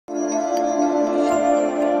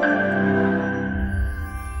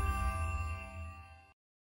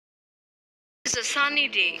sunny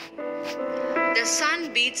day. The sun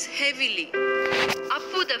beats heavily.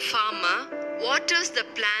 Appu the farmer waters the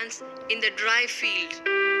plants in the dry field.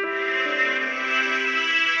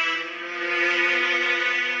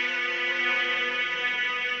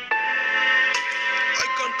 I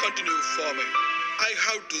can't continue farming. I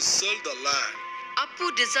have to sell the land. Appu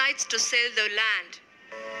decides to sell the land.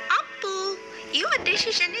 Appu, your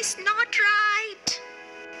decision is not right.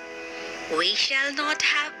 We shall not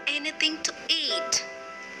have anything to eat.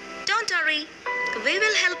 Don't worry, we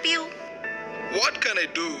will help you. What can I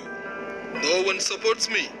do? No one supports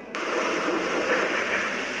me.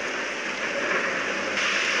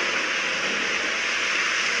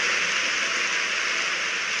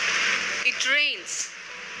 It rains.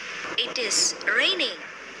 It is raining.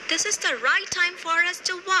 This is the right time for us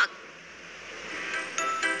to work.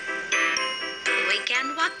 We can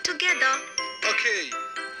work together. Okay,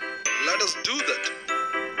 let us do that.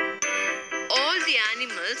 All the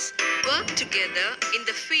animals work together in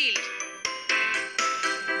the field.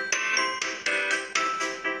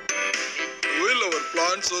 Will our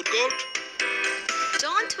plants work out?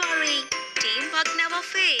 Don't worry, teamwork never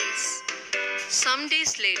fails. Some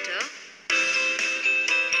days later,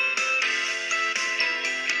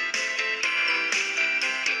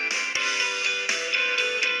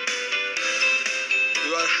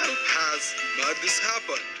 Your help has made this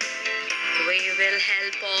happen. We will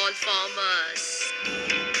help all farmers.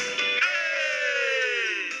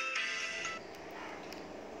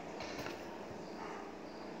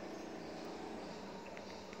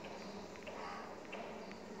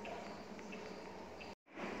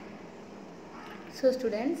 So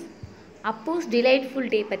students அப்பூஸ்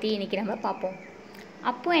delightful டே பற்றி இன்றைக்கி நம்ம பார்ப்போம்.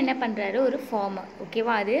 அப்போ என்ன பண்ணுறாரு, ஒரு farmer.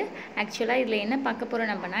 ஓகேவா, அது ஆக்சுவலாக இதில் என்ன பார்க்க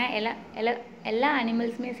போகிறோம் நம்மனா எல்லா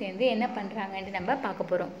அனிமல்ஸுமே சேர்ந்து என்ன பண்ணுறாங்கன்ட்டு நம்ம பார்க்க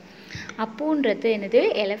போகிறோம். அப்புன்றது என்னது,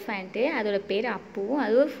 எலஃபேண்ட்டு, அதோட பேர் அப்பு.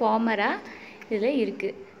 அது ஒரு ஃபார்மராக இதில்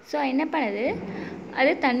இருக்குது. ஸோ என்ன பண்ணுது,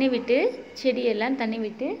 அது தண்ணி விட்டு செடியெல்லாம் தண்ணி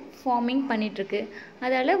விட்டு ஃபார்மிங் பண்ணிகிட்ருக்கு.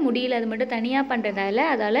 அதால் முடியல, அது மட்டும் தனியாக பண்ணுறதால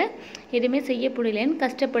அதால் எதுவுமே செய்ய முடியலன்னு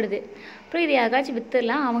கஷ்டப்படுது. அப்புறம் இது யாருக்காச்சும்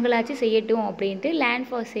விற்றுலாம், அவங்களாச்சும் செய்யட்டும் அப்படின்ட்டு லேண்ட்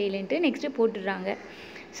ஃபார் சேலுன்ட்டு நெக்ஸ்ட்டு போட்டுடுறாங்க.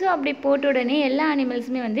 ஸோ அப்படி போட்ட உடனே எல்லா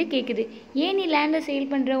அனிமல்ஸுமே வந்து கேட்குது, ஏன் நீ லேண்டை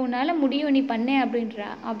சேல் பண்ணுற, உன்னால் முடியும், நீ பண்ண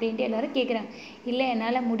அப்படின்ட்டு எல்லோரும் கேட்குறாங்க. இல்லை,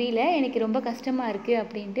 என்னால் முடியல, எனக்கு ரொம்ப கஷ்டமாக இருக்குது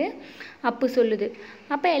அப்படின்ட்டு அப்பு சொல்லுது.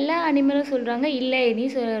 அப்போ எல்லா அனிமலும் சொல்கிறாங்க, இல்லை நீ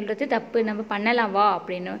சொல்கிறது தப்பு, நம்ம பண்ணலாம் வா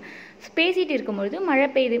அப்படின்னு பேசிகிட்டு இருக்கும்பொழுது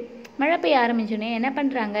மழை பெய்ய ஆரம்பிச்சோன்னே என்ன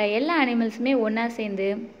பண்ணுறாங்க, எல்லா அனிமல்ஸுமே ஒன்றா சேர்ந்து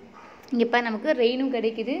இங்கேப்பா நமக்கு ரெயினும்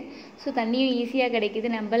கிடைக்குது, ஸோ தண்ணியும் ஈஸியாக கிடைக்குது,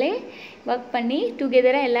 நம்மளே ஒர்க் பண்ணி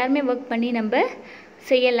டுகெதராக எல்லாருமே ஒர்க் பண்ணி நம்ம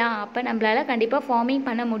செய்யலாம், அப்போ நம்மளால் கண்டிப்பாக ஃபார்மிங்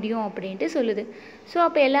பண்ண முடியும் அப்படின்ட்டு சொல்லுது. ஸோ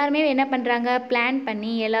அப்போ எல்லாருமே என்ன பண்ணுறாங்க, பிளான்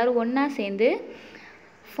பண்ணி எல்லோரும் ஒன்றா சேர்ந்து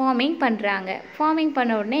ஃபார்மிங் பண்ணுறாங்க. ஃபார்மிங்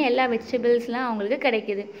பண்ண உடனே எல்லா வெஜிடபிள்ஸ்லாம் அவங்களுக்கு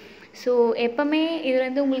கிடைக்குது. ஸோ எப்போவுமே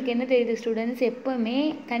இதுலேருந்து உங்களுக்கு என்ன தெரியுது ஸ்டூடெண்ட்ஸ், எப்போவுமே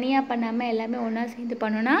தனியாக பண்ணாமல் எல்லாமே ஒன்றா சேர்ந்து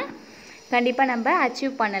பண்ணோன்னா கண்டிப்பாக நம்ம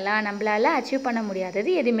அச்சீவ் பண்ணலாம். நம்மளால் அச்சீவ் பண்ண முடியாதது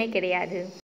எதுவுமே கிடையாது.